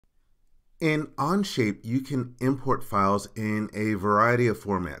In Onshape, you can import files in a variety of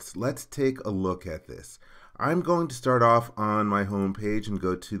formats. Let's take a look at this. I'm going to start off on my home page and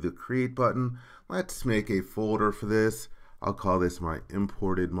go to the Create button. Let's make a folder for this. I'll call this my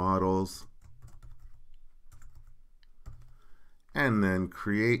Imported Models. And then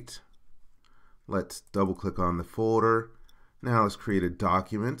Create. Let's double click on the folder. Now let's create a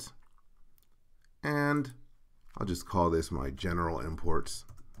document. And I'll just call this my General Imports.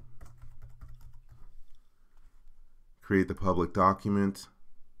 Create the public document.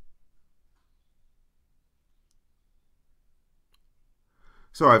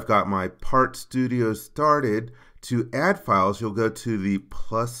 So I've got my Part Studio started. To add files, you'll go to the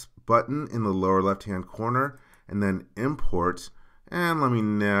plus button in the lower left-hand corner and then Import. And let me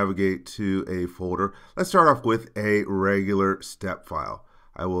navigate to a folder. Let's start off with a regular step file.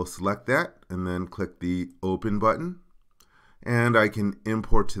 I will select that and then click the Open button. And I can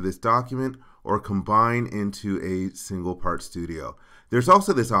import to this document or combine into a single Part Studio. There's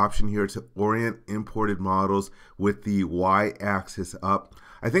also this option here to orient imported models with the y-axis up.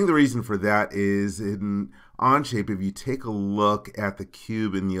 I think the reason for that is in Onshape, if you take a look at the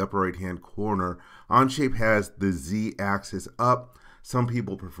cube in the upper right-hand corner, Onshape has the z-axis up. Some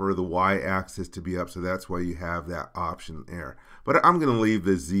people prefer the y-axis to be up, so that's why you have that option there. But I'm going to leave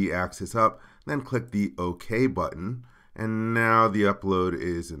the z-axis up, then click the OK button. And now the upload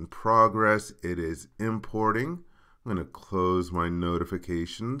is in progress. It is importing. I'm going to close my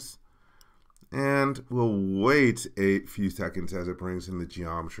notifications. And we'll wait a few seconds as it brings in the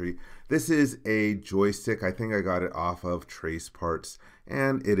geometry. This is a joystick. I think I got it off of Trace Parts.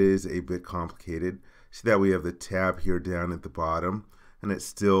 And it is a bit complicated. See that we have the tab here down at the bottom. And it's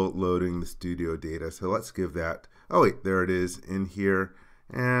still loading the studio data. So let's give that. Oh wait, there it is in here.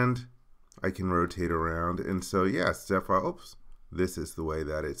 And I can rotate around, and so yeah, step file, oops, this is the way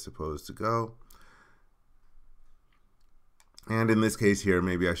that it's supposed to go. And in this case here,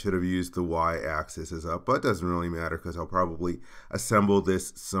 maybe I should have used the y-axis as up, but it doesn't really matter because I'll probably assemble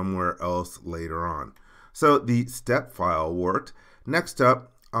this somewhere else later on. So the step file worked. Next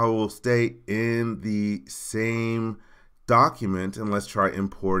up, I will stay in the same document and let's try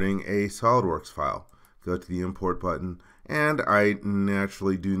importing a SolidWorks file. Go to the Import button. And I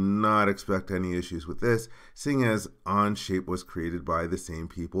naturally do not expect any issues with this, seeing as Onshape was created by the same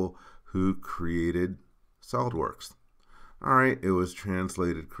people who created SolidWorks. All right, it was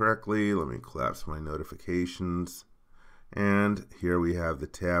translated correctly. Let me collapse my notifications. And here we have the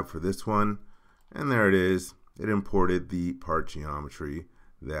tab for this one. And there it is. It imported the part geometry.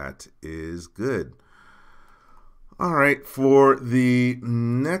 That is good. All right, for the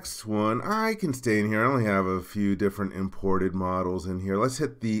next one, I can stay in here. I only have a few different imported models in here. Let's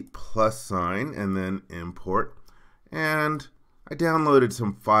hit the plus sign and then import. And I downloaded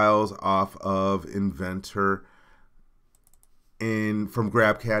some files off of Inventor from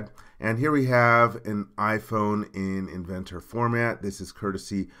GrabCAD. And here we have an iPhone in Inventor format. This is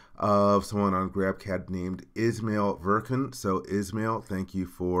courtesy of someone on GrabCAD named Ismail Verkan. So Ismail, thank you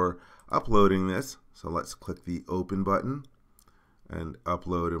for uploading this. So let's click the Open button and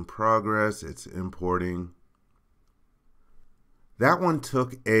upload in progress. It's importing. That one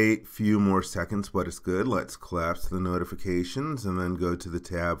took a few more seconds, but it's good. Let's collapse the notifications and then go to the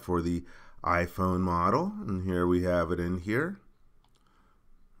tab for the iPhone model. And here we have it in here.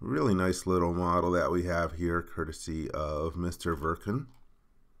 Really nice little model that we have here, courtesy of Mr. Verkan.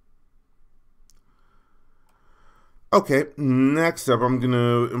 Okay, next up I'm going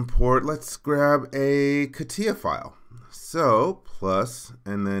to import, let's grab a CATIA file. So, plus,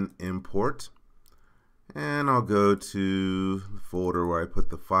 and then import. And I'll go to the folder where I put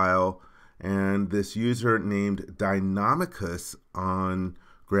the file. And this user named Dynamicus on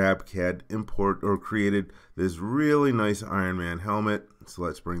GrabCAD created this really nice Iron Man helmet. So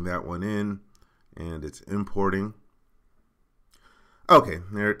let's bring that one in. And it's importing. Okay,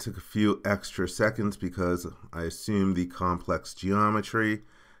 there it took a few extra seconds because I assumed the complex geometry.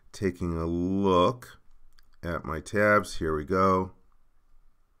 Taking a look at my tabs, here we go.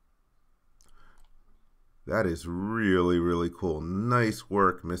 That is really, really cool. Nice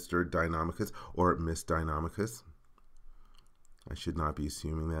work, Mr. Dynamicus, or Miss Dynamicus. I should not be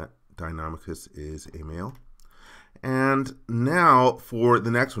assuming that Dynamicus is a male. And now for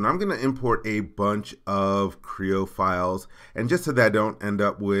the next one, I'm going to import a bunch of Creo files. And just so that I don't end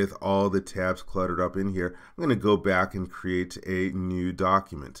up with all the tabs cluttered up in here, I'm going to go back and create a new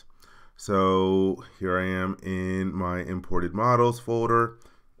document. So here I am in my imported models folder,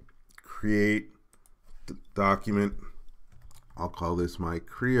 create document. I'll call this my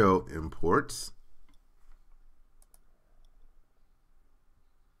Creo imports.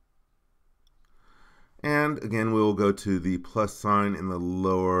 And again, we'll go to the plus sign in the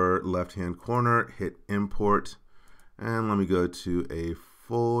lower left-hand corner, hit import, and let me go to a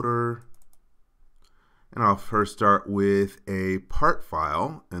folder. And I'll first start with a part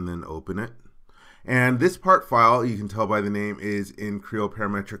file and then open it. And this part file, you can tell by the name, is in Creo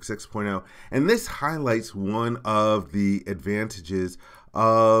Parametric 6.0. And this highlights one of the advantages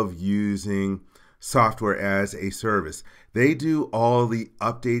of using software as a service. They do all the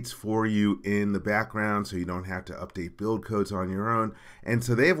updates for you in the background, so you don't have to update build codes on your own. And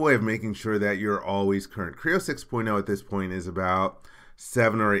so they have a way of making sure that you're always current. Creo 6.0 at this point is about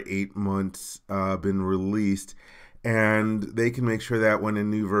 7 or 8 months been released, and they can make sure that when a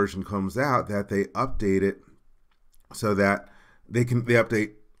new version comes out that they update it so that they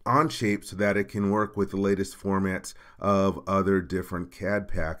update Onshape so that it can work with the latest formats of other different CAD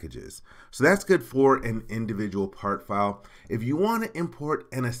packages. So that's good for an individual part file. If you want to import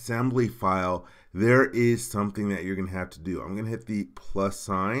an assembly file, there is something that you're going to have to do. I'm going to hit the plus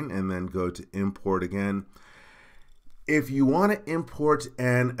sign and then go to import again. If you want to import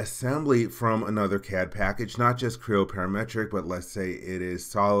an assembly from another CAD package, not just Creo Parametric, but let's say it is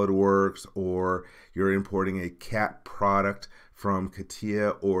SolidWorks, or you're importing a CAT product from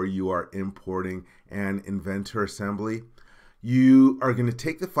CATIA, or you are importing an Inventor assembly, you are going to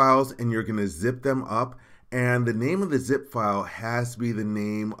take the files and you're going to zip them up, and the name of the zip file has to be the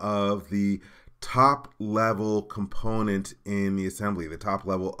name of the top level component in the assembly, the top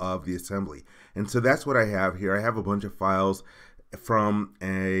level of the assembly. And so that's what I have here. I have a bunch of files from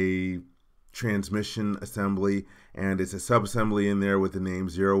a transmission assembly, and it's a subassembly in there with the name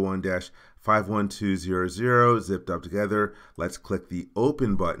 01-51200 zipped up together. Let's click the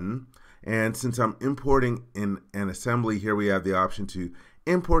open button. And since I'm importing in an assembly, here we have the option to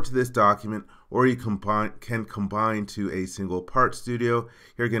import to this document, or you can combine to a single part studio.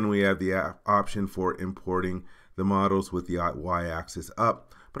 Here again, we have the option for importing the models with the y-axis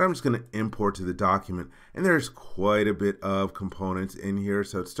up, but I'm just going to import to the document, and there's quite a bit of components in here,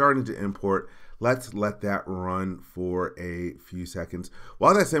 so it's starting to import. Let's let that run for a few seconds.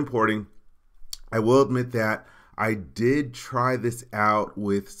 While that's importing, I will admit that I did try this out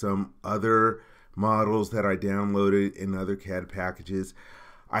with some other models that I downloaded in other CAD packages.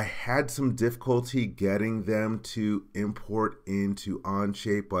 I had some difficulty getting them to import into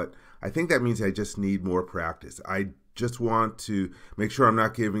Onshape, but I think that means I just need more practice. I just want to make sure I'm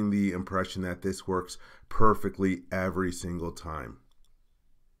not giving the impression that this works perfectly every single time.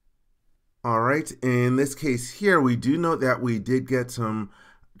 All right, in this case here, we do note that we did get some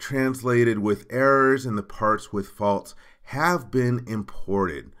translated with errors, and the parts with faults have been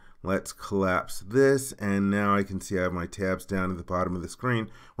imported. Let's collapse this, and now I can see I have my tabs down at the bottom of the screen.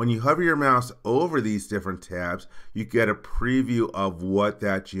 When you hover your mouse over these different tabs, you get a preview of what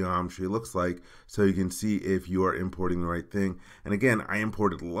that geometry looks like, so you can see if you are importing the right thing. And again, I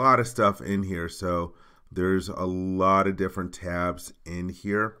imported a lot of stuff in here, so there's a lot of different tabs in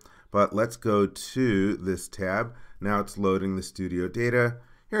here. But let's go to this tab. Now it's loading the studio data.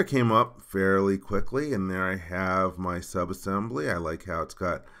 Here it came up fairly quickly, and there I have my subassembly. I like how it's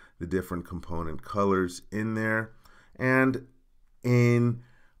got the different component colors in there. And in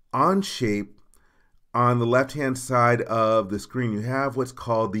Onshape, on the left-hand side of the screen, you have what's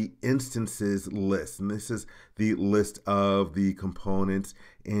called the instances list. And this is the list of the components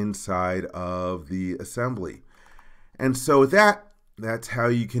inside of the assembly. And so with that, that's how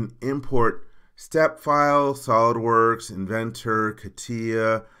you can import step file, SolidWorks, Inventor,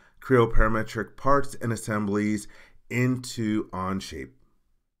 CATIA, Creo Parametric parts and assemblies into Onshape.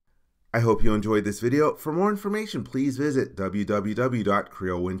 I hope you enjoyed this video. For more information, please visit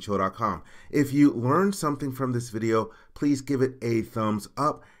www.creowindshield.com. If you learned something from this video, please give it a thumbs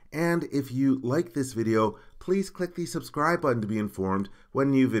up. And if you like this video, please click the subscribe button to be informed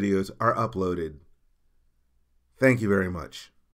when new videos are uploaded. Thank you very much.